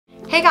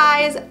Hey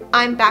guys,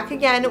 I'm back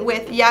again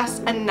with, yes,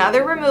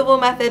 another removal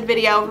method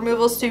video.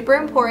 Removal is super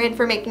important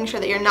for making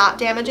sure that you're not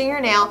damaging your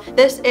nail.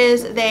 This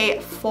is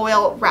the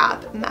foil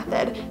wrap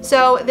method.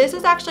 So this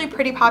is actually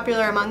pretty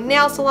popular among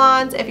nail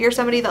salons. If you're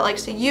somebody that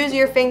likes to use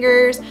your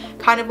fingers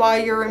kind of while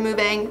you're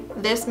removing,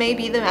 this may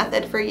be the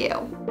method for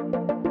you.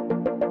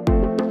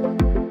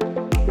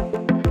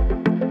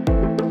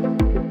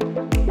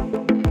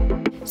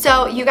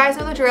 So you guys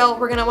know the drill.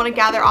 We're gonna wanna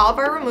gather all of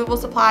our removal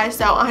supplies.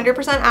 So 100%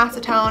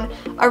 acetone,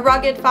 a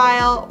rugged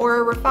file or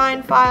a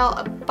refined file,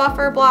 a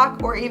buffer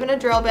block, or even a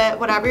drill bit,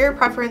 whatever your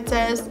preference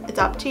is, it's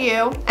up to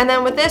you. And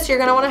then with this, you're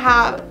gonna wanna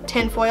have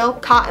tin foil,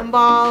 cotton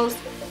balls,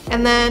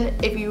 and then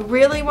if you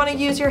really wanna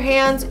use your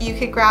hands, you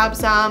could grab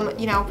some,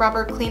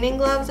 rubber cleaning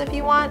gloves if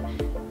you want.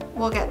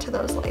 We'll get to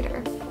those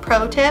later.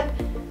 Pro tip,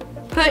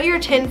 put your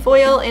tin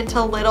foil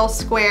into little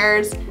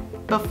squares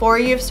before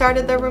you've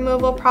started the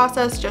removal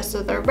process, just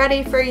so they're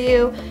ready for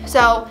you.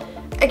 So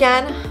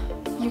again,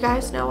 you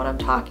guys know what I'm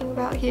talking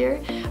about here,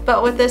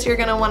 but with this, you're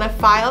gonna wanna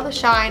file the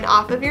shine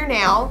off of your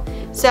nail.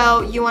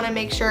 So you wanna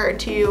make sure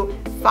to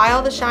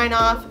file the shine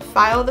off,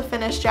 file the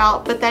finish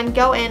gel, but then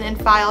go in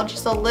and file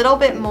just a little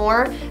bit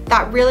more.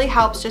 That really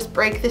helps just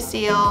break the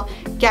seal,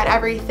 get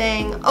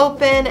everything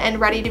open and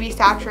ready to be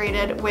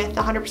saturated with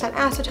 100%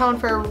 acetone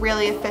for a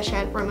really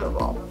efficient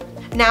removal.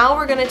 Now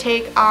we're gonna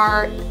take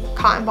our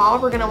cotton ball,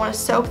 we're gonna wanna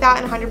soak that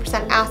in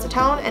 100%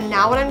 acetone, and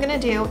now what I'm gonna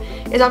do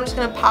is I'm just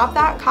gonna pop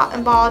that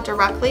cotton ball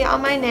directly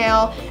on my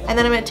nail, and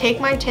then I'm gonna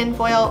take my tin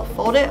foil,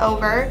 fold it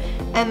over,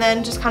 and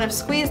then just kind of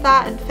squeeze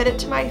that and fit it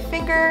to my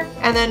finger,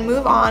 and then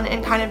move on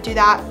and kind of do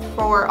that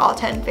for all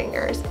 10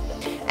 fingers.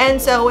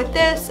 And so with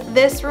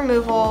this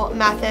removal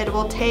method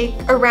will take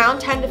around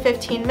 10 to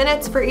 15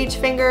 minutes for each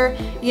finger.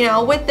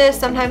 With this,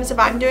 sometimes if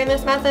I'm doing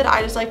this method,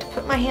 I just like to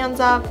put my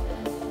hands up,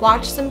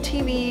 watch some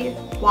TV,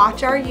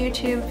 watch our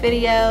YouTube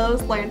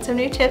videos, learn some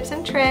new tips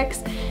and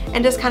tricks,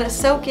 and just kind of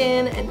soak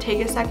in and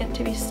take a second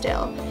to be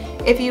still.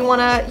 If you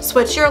want to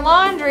switch your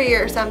laundry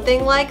or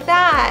something like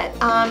that,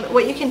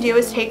 what you can do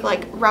is take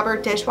like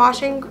rubber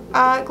dishwashing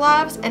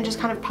gloves and just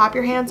kind of pop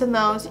your hands in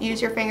those,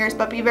 use your fingers,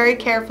 but be very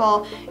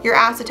careful. Your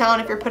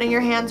acetone, if you're putting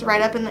your hands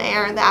right up in the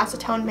air, the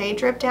acetone may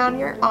drip down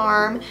your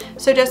arm.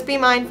 So just be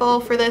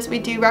mindful. For this, we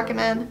do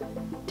recommend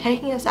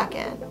taking a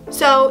second.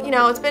 So,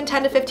 it's been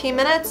 10 to 15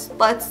 minutes.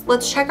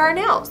 Let's check our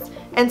nails.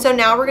 And so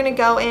now we're gonna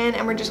go in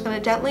and we're just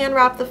gonna gently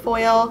unwrap the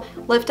foil,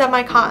 lift up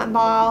my cotton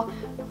ball.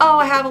 Oh,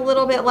 I have a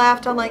little bit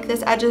left on like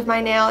this edge of my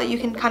nail. You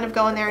can kind of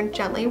go in there and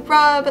gently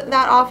rub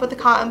that off with the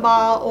cotton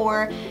ball,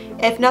 or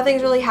if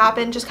nothing's really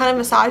happened, just kind of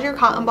massage your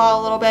cotton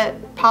ball a little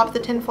bit, pop the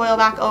tin foil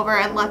back over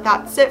and let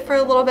that sit for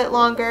a little bit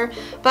longer.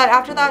 But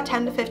after that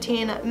 10 to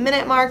 15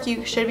 minute mark,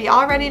 you should be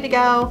all ready to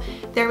go.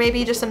 There may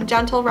be just some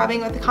gentle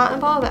rubbing with the cotton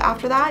ball, but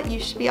after that, you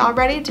should be all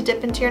ready to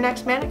dip into your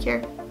next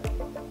manicure.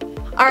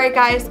 Alright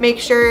guys, make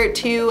sure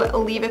to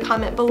leave a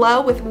comment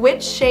below with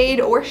which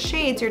shade or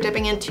shades you're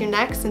dipping into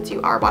next, since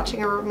you are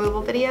watching a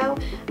removal video.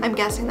 I'm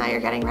guessing that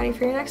you're getting ready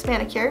for your next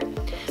manicure.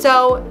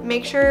 So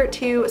make sure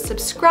to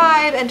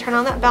subscribe and turn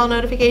on that bell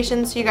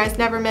notification so you guys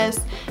never miss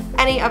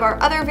any of our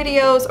other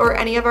videos or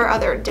any of our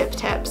other dip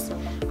tips.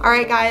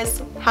 Alright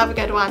guys, have a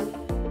good one.